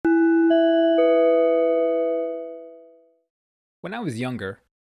When I was younger,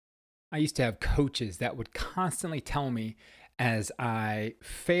 I used to have coaches that would constantly tell me as I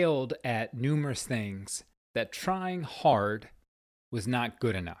failed at numerous things that trying hard was not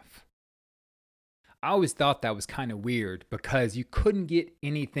good enough. I always thought that was kind of weird because you couldn't get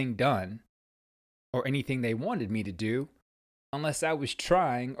anything done or anything they wanted me to do unless I was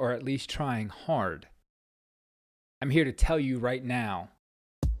trying or at least trying hard. I'm here to tell you right now,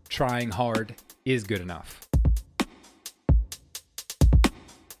 trying hard is good enough.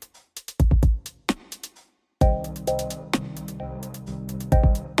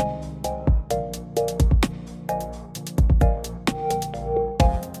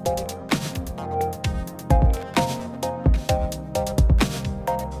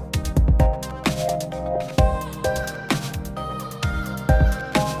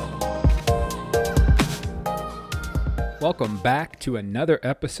 Welcome back to another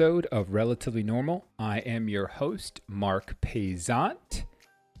episode of Relatively Normal. I am your host, Mark Payzant.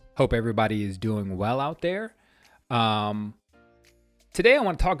 Hope everybody is doing well out there. Today I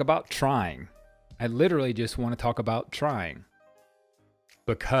want to talk about trying. I literally just want to talk about trying.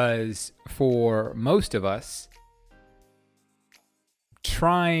 Because for most of us,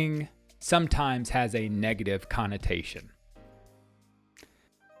 trying sometimes has a negative connotation.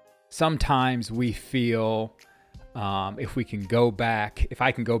 Sometimes we feel if I can go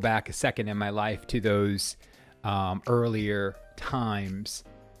back a second in my life to those earlier times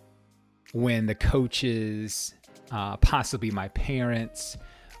when the coaches, possibly my parents,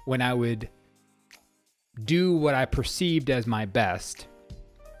 when I would do what I perceived as my best,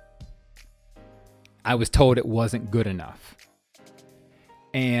 I was told it wasn't good enough.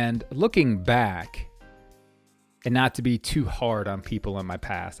 And looking back, and not to be too hard on people in my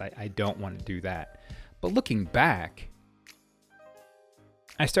past, I don't want to do that. But looking back,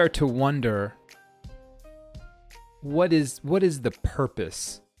 I start to wonder, what is the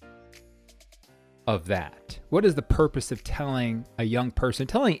purpose of that? What is the purpose of telling a young person,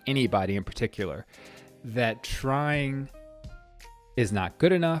 telling anybody in particular, that trying is not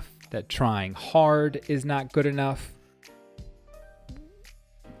good enough, that trying hard is not good enough?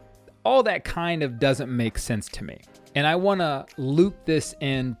 All that kind of doesn't make sense to me. And I want to loop this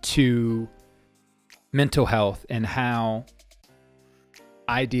into mental health and how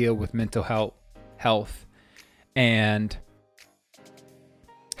I deal with mental health and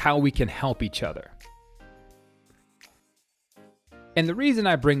how we can help each other. And the reason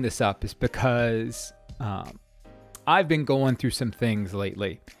I bring this up is because I've been going through some things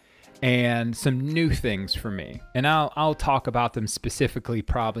lately and some new things for me. And I'll talk about them specifically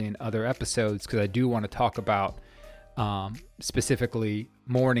probably in other episodes because I do want to talk about specifically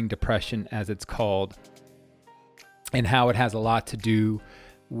morning depression, as it's called, and how it has a lot to do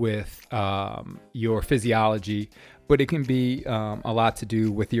with your physiology, but it can be a lot to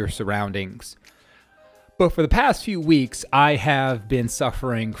do with your surroundings. But for the past few weeks, I have been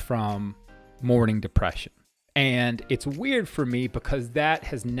suffering from morning depression. And it's weird for me because that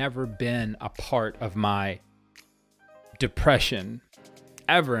has never been a part of my depression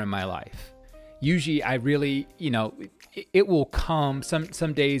ever in my life. Usually I really, it will come,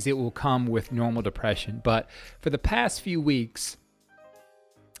 some days it will come with normal depression. But for the past few weeks,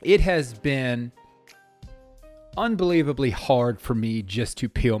 it has been unbelievably hard for me just to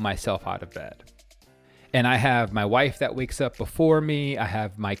peel myself out of bed. And I have my wife that wakes up before me. I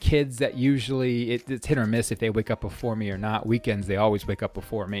have my kids that usually, it's hit or miss if they wake up before me or not. Weekends, they always wake up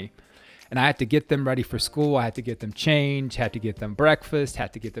before me. And I had to get them ready for school. I had to get them changed, had to get them breakfast,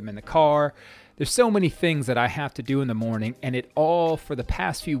 had to get them in the car. There's so many things that I have to do in the morning, and it all, for the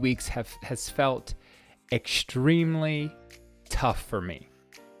past few weeks, has felt extremely tough for me.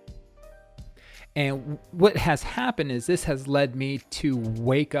 And what has happened is this has led me to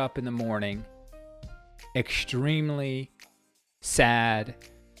wake up in the morning extremely sad,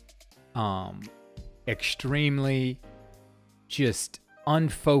 extremely just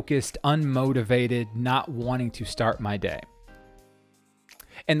unfocused, unmotivated, not wanting to start my day.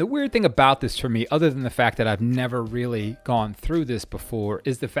 And the weird thing about this for me, other than the fact that I've never really gone through this before,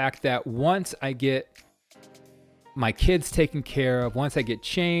 is the fact that once I get my kids taken care of, once I get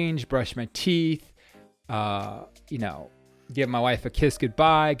changed, brush my teeth, give my wife a kiss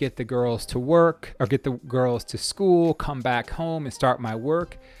goodbye, get the girls to work or get the girls to school, come back home and start my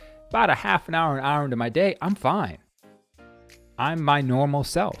work, about a half an hour into my day, I'm fine. I'm my normal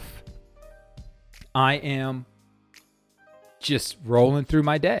self. I am just rolling through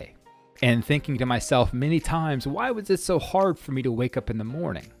my day and thinking to myself many times, why was it so hard for me to wake up in the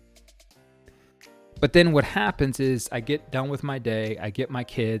morning? But then what happens is I get done with my day, I get my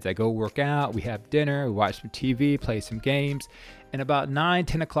kids, I go work out, we have dinner, we watch some TV, play some games. And about 9,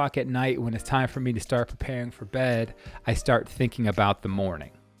 10 o'clock at night, when it's time for me to start preparing for bed, I start thinking about the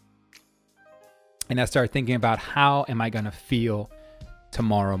morning. And I start thinking about how am I going to feel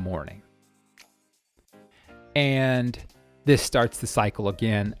tomorrow morning. And this starts the cycle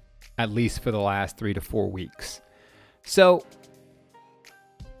again, at least for the last 3 to 4 weeks. So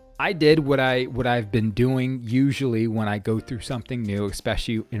I did what I've been doing usually when I go through something new,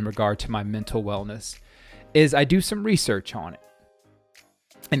 especially in regard to my mental wellness, is I do some research on it.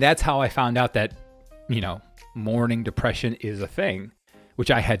 And that's how I found out that, morning depression is a thing, which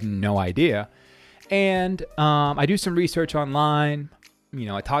I had no idea. And I do some research online,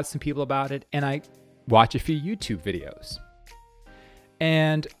 I taught some people about it, and I watch a few YouTube videos.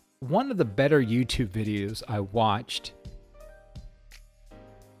 And one of the better YouTube videos I watched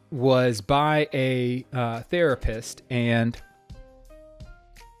was by a therapist, and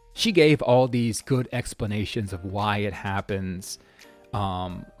she gave all these good explanations of why it happens,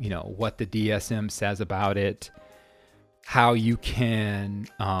 what the DSM says about it, how you can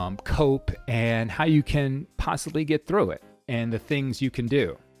cope, and how you can possibly get through it, and the things you can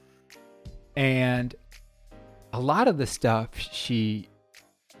do. And a lot of the stuff she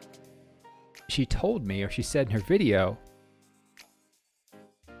told me, or she said in her video,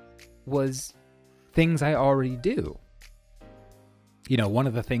 was things I already do. One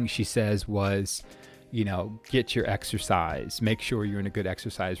of the things she says was, get your exercise, make sure you're in a good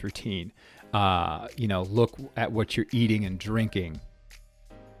exercise routine. Look at what you're eating and drinking.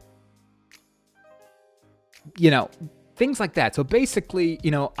 Things like that. So basically,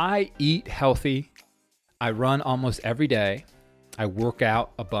 I eat healthy. I run almost every day. I work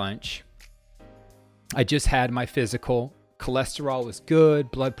out a bunch. I just had my physical. Cholesterol was good,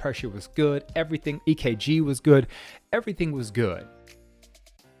 blood pressure was good, everything, EKG was good, everything was good.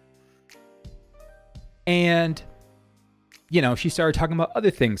 And, she started talking about other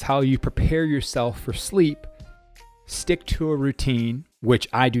things, how you prepare yourself for sleep, stick to a routine, which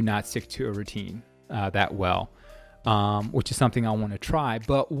I do not stick to a routine that well, which is something I want to try.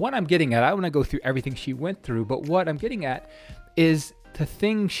 But what I'm getting at, I want to go through everything she went through, but what I'm getting at is the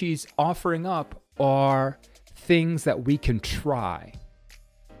things she's offering up are things that we can try.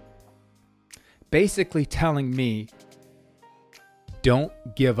 Basically telling me, don't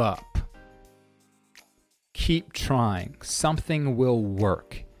give up. Keep trying. Something will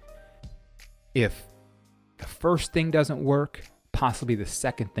work. If the first thing doesn't work, possibly the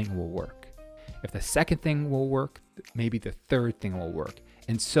second thing will work. If the second thing will work, maybe the third thing will work,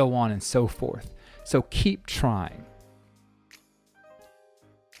 and so on and so forth. So keep trying.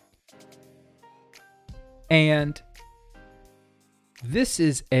 And this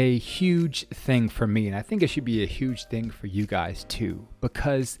is a huge thing for me, and I think it should be a huge thing for you guys too,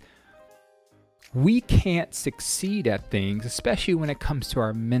 because we can't succeed at things, especially when it comes to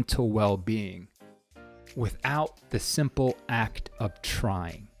our mental well-being, without the simple act of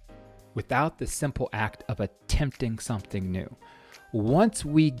trying, without the simple act of attempting something new. Once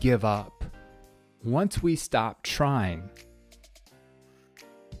we give up, once we stop trying,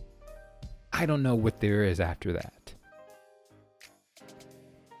 I don't know what there is after that.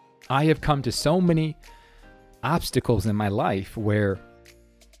 I have come to so many obstacles in my life where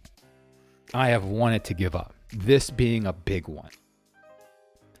I have wanted to give up, this being a big one.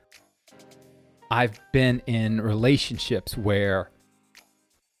 I've been in relationships where,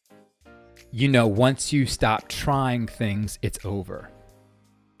 once you stop trying things, it's over.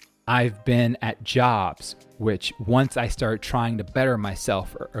 I've been at jobs which once I start trying to better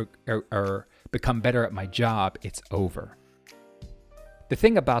myself or become better at my job, it's over. The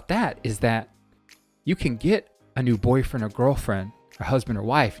thing about that is that you can get a new boyfriend or girlfriend or husband or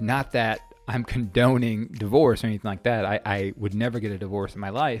wife. Not that I'm condoning divorce or anything like that. I would never get a divorce in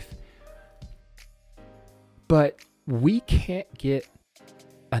my life. But we can't get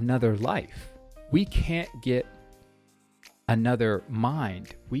another life. We can't get another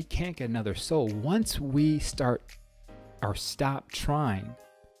mind. We can't get another soul. Once we start or stop trying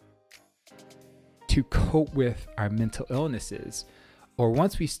to cope with our mental illnesses, or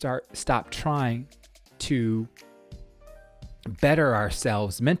once we stop trying to better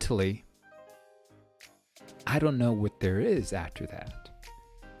ourselves mentally, I don't know what there is after that.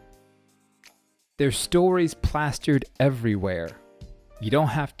 There's stories plastered everywhere. You don't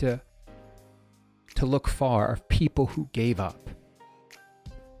have to look far, of people who gave up.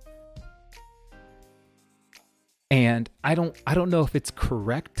 And I don't know if it's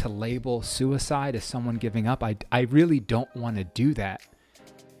correct to label suicide as someone giving up. I really don't want to do that.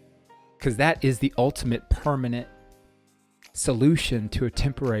 because that is the ultimate permanent solution to a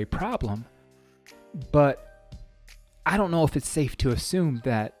temporary problem. But I don't know if it's safe to assume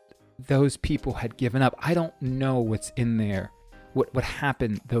that those people had given up. I don't know what's in there, what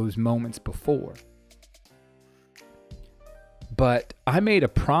happened those moments before. But I made a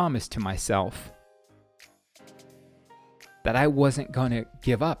promise to myself that I wasn't going to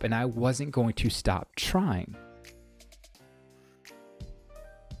give up and I wasn't going to stop trying.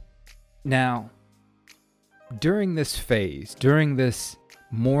 Now, during this phase, during this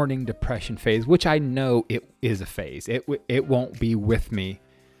morning depression phase, which I know it is a phase, it won't be with me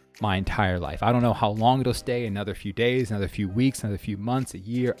my entire life. I don't know how long it'll stay, another few days, another few weeks, another few months, a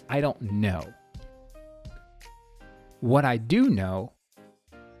year. I don't know. What I do know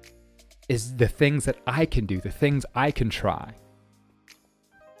is the things that I can do, the things I can try.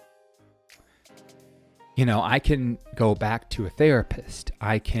 You know, I can go back to a therapist.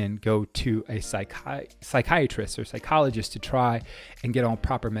 I can go to a psychiatrist or psychologist to try and get on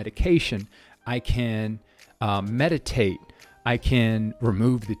proper medication. I can meditate. I can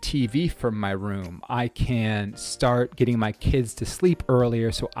remove the TV from my room. I can start getting my kids to sleep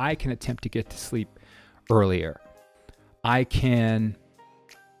earlier so I can attempt to get to sleep earlier. I can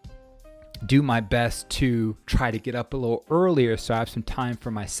do my best to try to get up a little earlier so I have some time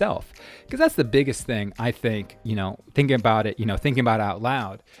for myself. Because that's the biggest thing, I think, thinking about it out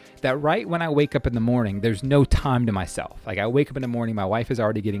loud, that right when I wake up in the morning, there's no time to myself. Like I wake up in the morning, my wife is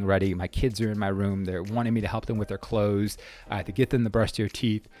already getting ready. My kids are in my room. They're wanting me to help them with their clothes. I have to get them to brush their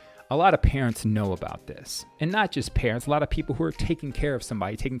teeth. A lot of parents know about this. And not just parents, a lot of people who are taking care of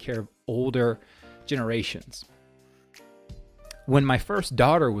somebody, taking care of older generations. When my first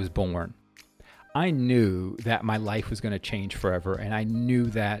daughter was born, I knew that my life was going to change forever. And I knew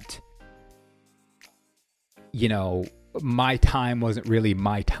that, my time wasn't really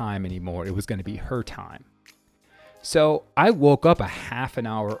my time anymore. It was going to be her time. So I woke up a half an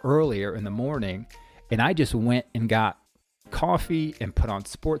hour earlier in the morning and I just went and got coffee and put on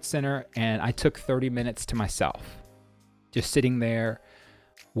SportsCenter. And I took 30 minutes to myself, just sitting there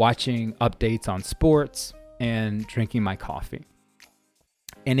watching updates on sports and drinking my coffee.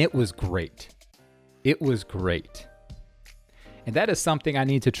 And it was great. It was great. And that is something I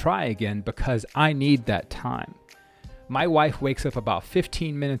need to try again because I need that time. My wife wakes up about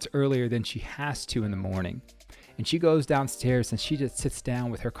 15 minutes earlier than she has to in the morning. And she goes downstairs and she just sits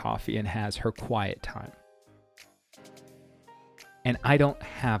down with her coffee and has her quiet time. And I don't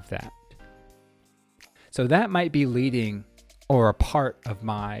have that. So that might be leading or a part of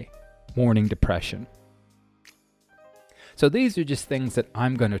my morning depression. So these are just things that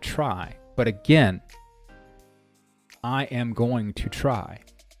I'm going to try. But again, I am going to try.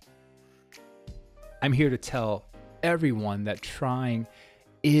 I'm here to tell everyone that trying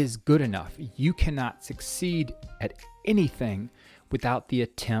is good enough. You cannot succeed at anything without the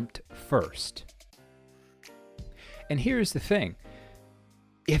attempt first. And here's the thing.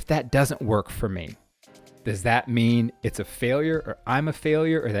 If that doesn't work for me, does that mean it's a failure or I'm a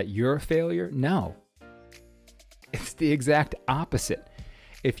failure or that you're a failure? No. It's the exact opposite.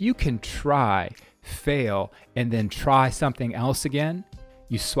 If you can try, fail, and then try something else again,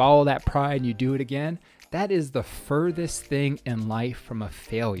 you swallow that pride and you do it again, that is the furthest thing in life from a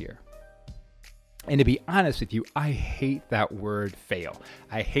failure. And to be honest with you, I hate that word fail.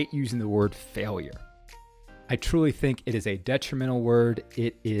 I hate using the word failure. I truly think it is a detrimental word.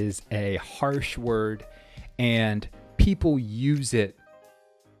 It is a harsh word, and people use it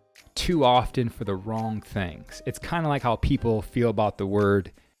too often for the wrong things. It's kind of like how people feel about the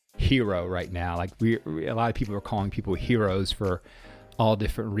word hero right now. Like a lot of people are calling people heroes for all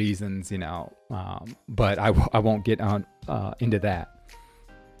different reasons, but I won't get on into that.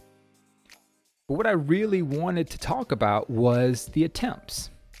 But what I really wanted to talk about was the attempts.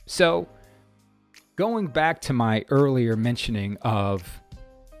 So going back to my earlier mentioning of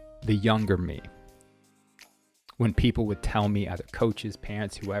the younger me, when people would tell me, either coaches,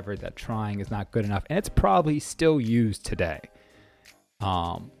 parents, whoever, that trying is not good enough. And it's probably still used today.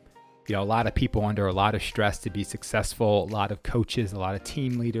 A lot of people under a lot of stress to be successful, a lot of coaches, a lot of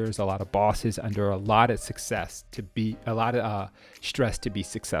team leaders, a lot of bosses under a lot of stress to be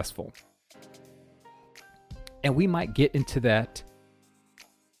successful. And we might get into that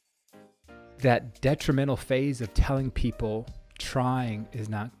detrimental phase of telling people trying is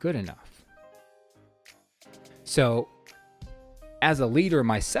not good enough. So as a leader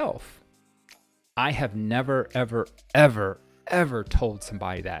myself, I have never, ever, ever told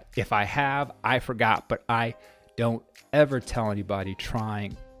somebody that. If I have, I forgot, but I don't ever tell anybody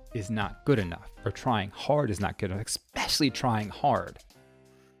trying is not good enough or trying hard is not good enough, especially trying hard.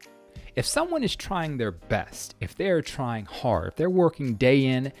 If someone is trying their best, if they're trying hard, if they're working day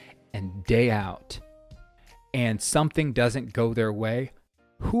in and day out, and something doesn't go their way,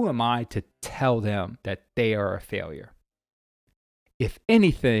 who am I to tell them that they are a failure? If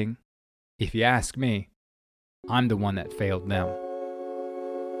anything, if you ask me, I'm the one that failed them.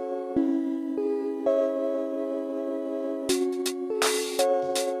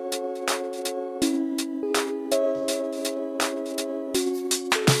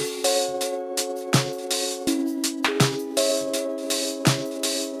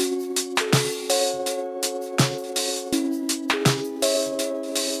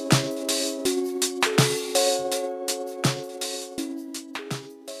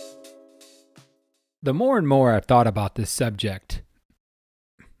 The more and more I've thought about this subject,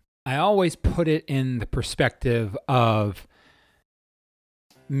 I always put it in the perspective of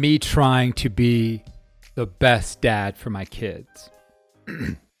me trying to be the best dad for my kids,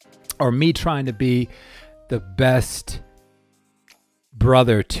 or me trying to be the best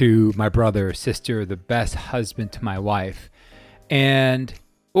brother to my brother or sister, the best husband to my wife,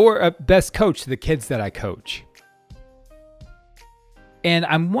 or a best coach to the kids that I coach. And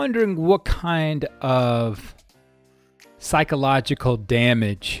I'm wondering what kind of psychological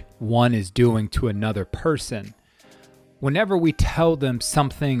damage one is doing to another person whenever we tell them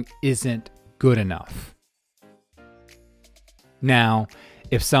something isn't good enough. Now,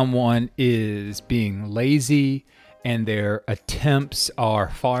 if someone is being lazy and their attempts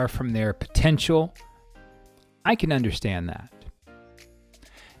are far from their potential, I can understand that.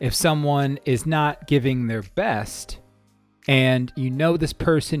 If someone is not giving their best, and you know this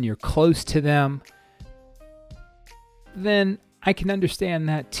person, you're close to them, then I can understand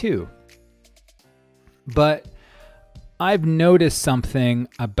that too. But I've noticed something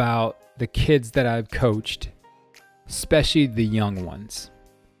about the kids that I've coached, especially the young ones.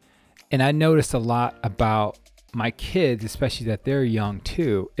 And I noticed a lot about my kids, especially that they're young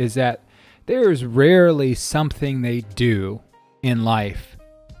too, is that there is rarely something they do in life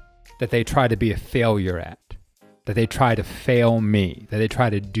that they try to be a failure at. That they try to fail me, that they try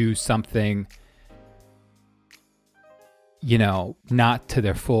to do something, not to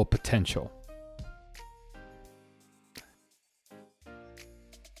their full potential.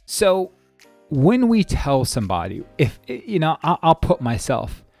 So when we tell somebody, I'll put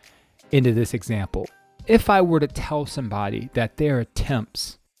myself into this example. If I were to tell somebody that their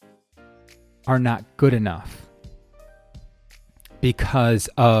attempts are not good enough because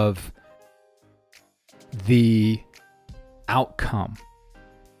of the outcome,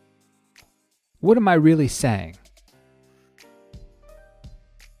 what am I really saying?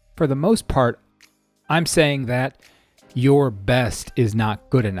 For the most part, I'm saying that your best is not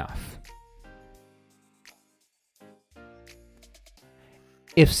good enough.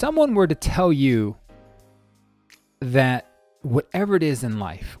 If someone were to tell you that whatever it is in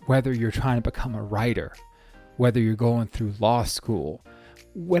life, whether you're trying to become a writer, whether you're going through law school,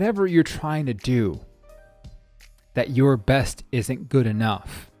 whatever you're trying to do, that your best isn't good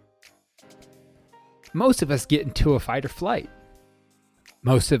enough, most of us get into a fight or flight.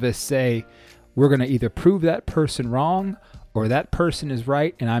 Most of us say, we're going to either prove that person wrong or that person is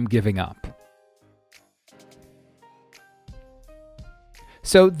right and I'm giving up.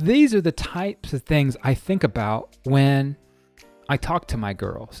 So these are the types of things I think about when I talk to my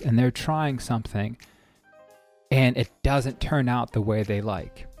girls and they're trying something and it doesn't turn out the way they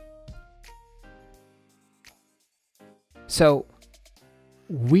like. So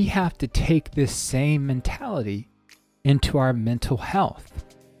we have to take this same mentality into our mental health.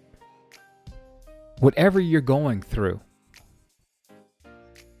 Whatever you're going through,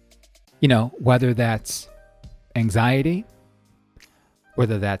 whether that's anxiety,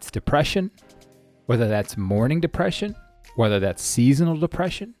 whether that's depression, whether that's morning depression, whether that's seasonal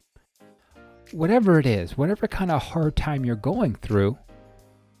depression, whatever it is, whatever kind of hard time you're going through,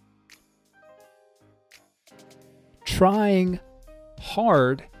 trying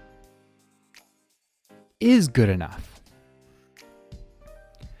hard is good enough.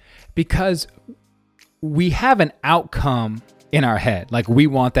 Because we have an outcome in our head, like we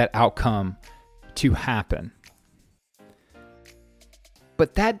want that outcome to happen.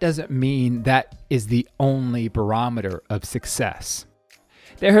 But that doesn't mean that is the only barometer of success.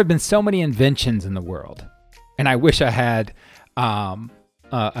 There have been so many inventions in the world, and I wish I had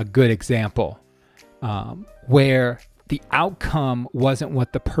a good example where the outcome wasn't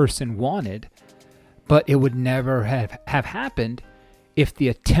what the person wanted, but it would never have happened if the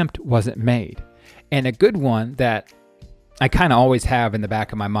attempt wasn't made. And a good one that I kind of always have in the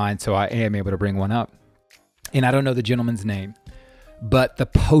back of my mind, so I am able to bring one up, and I don't know the gentleman's name, But the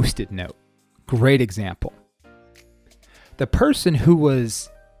Post-it note, great example. The person who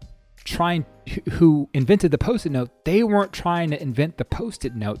invented the Post-it note, they weren't trying to invent the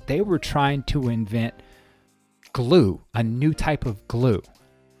Post-it note. They were trying to invent glue, a new type of glue.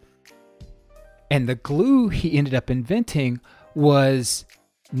 And the glue he ended up inventing was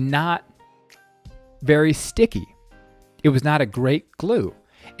not very sticky. It was not a great glue.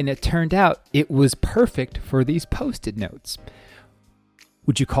 And it turned out it was perfect for these Post-it notes.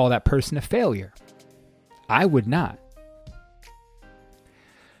 Would you call that person a failure? I would not.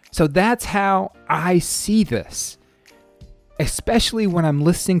 So that's how I see this, especially when I'm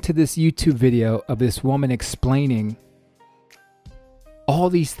listening to this YouTube video of this woman explaining all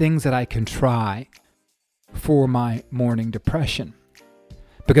these things that I can try for my morning depression.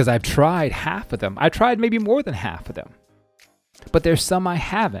 Because I've tried half of them. I tried maybe more than half of them. But there's some I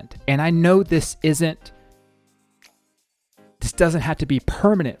haven't. And I know this doesn't have to be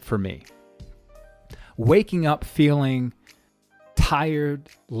permanent for me. Waking up feeling tired,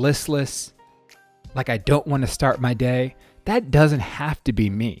 listless, like I don't want to start my day, that doesn't have to be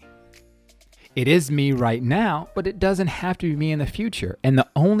me. It is me right now, but it doesn't have to be me in the future. And the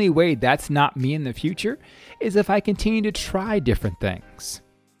only way that's not me in the future is if I continue to try different things.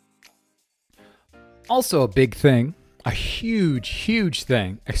 Also, a big thing, a huge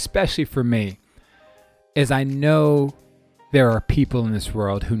thing, especially for me, is I know there are people in this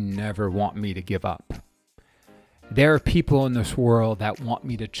world who never want me to give up. There are people in this world that want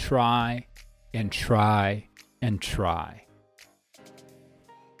me to try and try and try.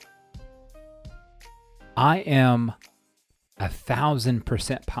 I am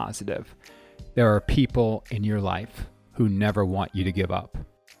 1,000% positive there are people in your life who never want you to give up.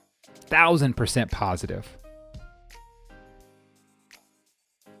 1,000% positive.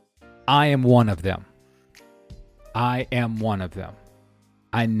 I am one of them. I am one of them.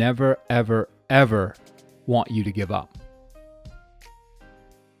 I never, ever want you to give up.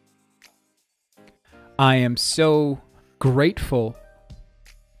 I am so grateful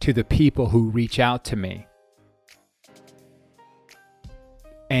to the people who reach out to me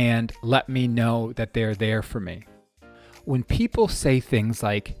and let me know that they're there for me. When people say things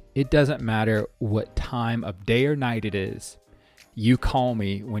like, it doesn't matter what time of day or night it is, you call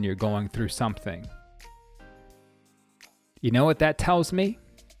me when you're going through something. You know what that tells me?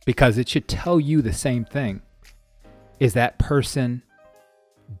 Because it should tell you the same thing. Is that person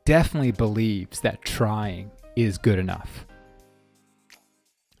definitely believes that trying is good enough.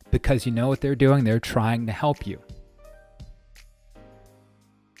 Because you know what they're doing? They're trying to help you.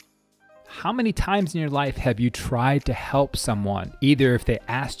 How many times in your life have you tried to help someone, either if they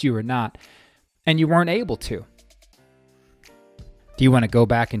asked you or not, and you weren't able to? Do you want to go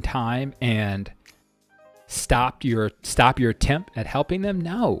back in time and stop your attempt at helping them?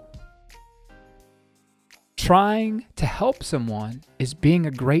 No. Trying to help someone is being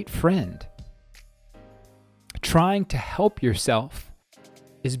a great friend. Trying to help yourself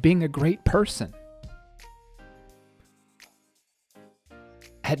is being a great person.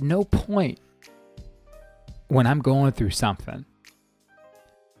 At no point when I'm going through something,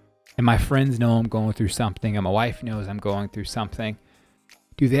 and my friends know I'm going through something, and my wife knows I'm going through something,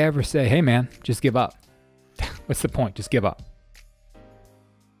 do they ever say, hey man, just give up? What's the point? Just give up.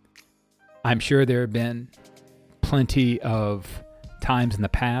 I'm sure there have been plenty of times in the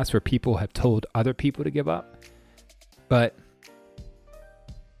past where people have told other people to give up, but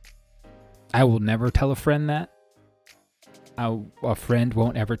I will never tell a friend that. A friend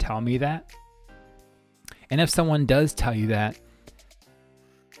won't ever tell me that. And if someone does tell you that,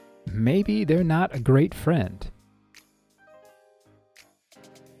 maybe they're not a great friend.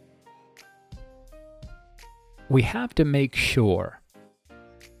 We have to make sure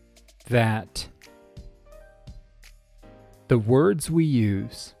that the words we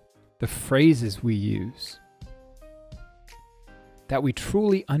use, the phrases we use, that we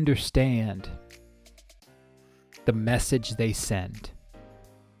truly understand the message they send.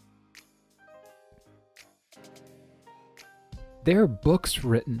 There are books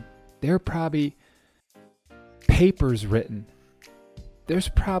written. There are probably papers written. There's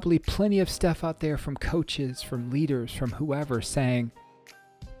probably plenty of stuff out there from coaches, from leaders, from whoever saying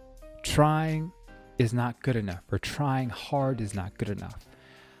trying is not good enough or trying hard is not good enough.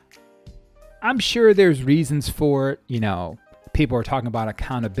 I'm sure there's reasons for it. You know, people are talking about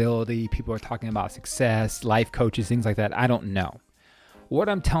accountability. People are talking about success, life coaches, things like that. I don't know. What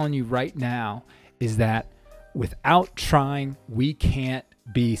I'm telling you right now is that without trying, we can't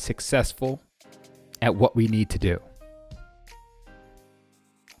be successful at what we need to do.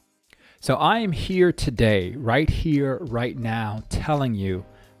 So I am here today, right here, right now, telling you,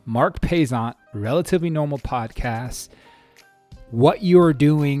 Mark Paisant, Relatively Normal Podcast, what you're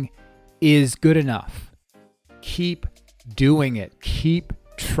doing is good enough. Keep doing it. Keep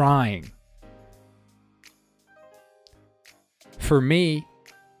trying. For me,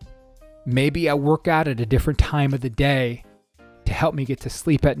 maybe I work out at a different time of the day to help me get to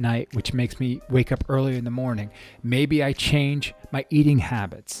sleep at night, which makes me wake up earlier in the morning. Maybe I change my eating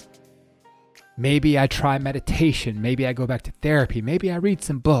habits. Maybe I try meditation. Maybe I go back to therapy. Maybe I read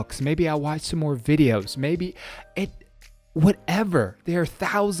some books. Maybe I watch some more videos. Whatever. There are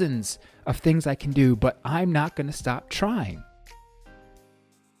thousands of things I can do, but I'm not going to stop trying.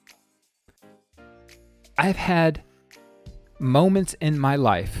 I've had moments in my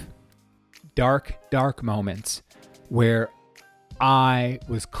life, dark moments, where I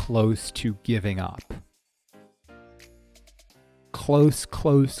was close to giving up. Close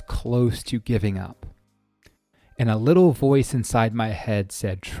to giving up. And a little voice inside my head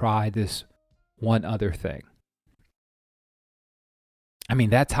said, try this one other thing. I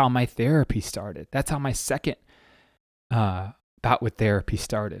mean, that's how my therapy started. That's how my second bout with therapy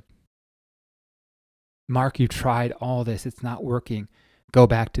started. Mark, you tried all this. It's not working. Go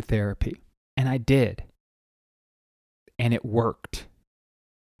back to therapy. And I did. And it worked.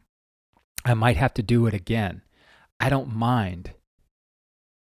 I might have to do it again. I don't mind.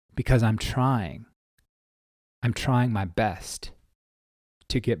 Because I'm trying. I'm trying my best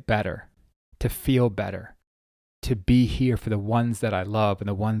to get better, to feel better, to be here for the ones that I love and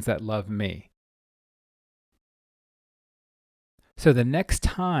the ones that love me. So the next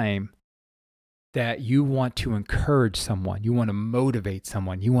time that you want to encourage someone, you want to motivate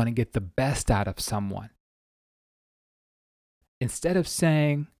someone, you want to get the best out of someone, instead of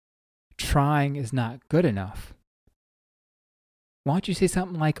saying trying is not good enough, why don't you say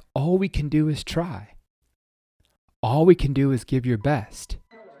something like, all we can do is try. All we can do is give your best.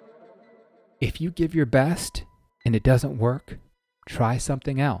 If you give your best and it doesn't work, try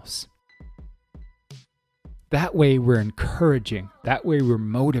something else. That way we're encouraging. That way we're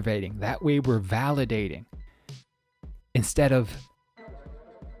motivating. That way we're validating. Instead of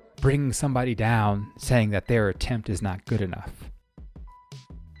bringing somebody down saying that their attempt is not good enough.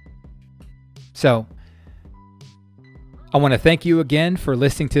 So, I want to thank you again for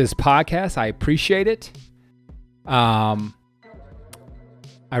listening to this podcast. I appreciate it. I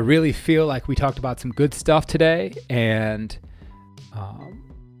really feel like we talked about some good stuff today, and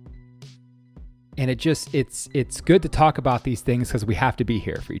it's good to talk about these things because we have to be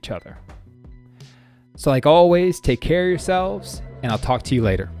here for each other. So like always, take care of yourselves, and I'll talk to you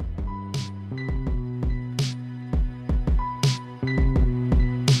later.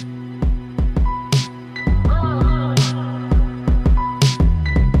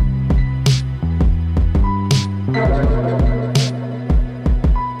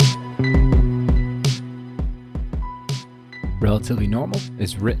 Relatively Normal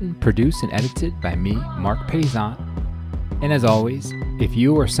is written, produced, and edited by me, Mark Paisant. And as always, if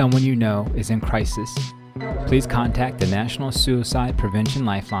you or someone you know is in crisis, please contact the National Suicide Prevention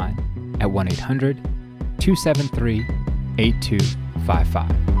Lifeline at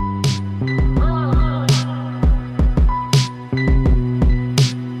 1-800-273-8255.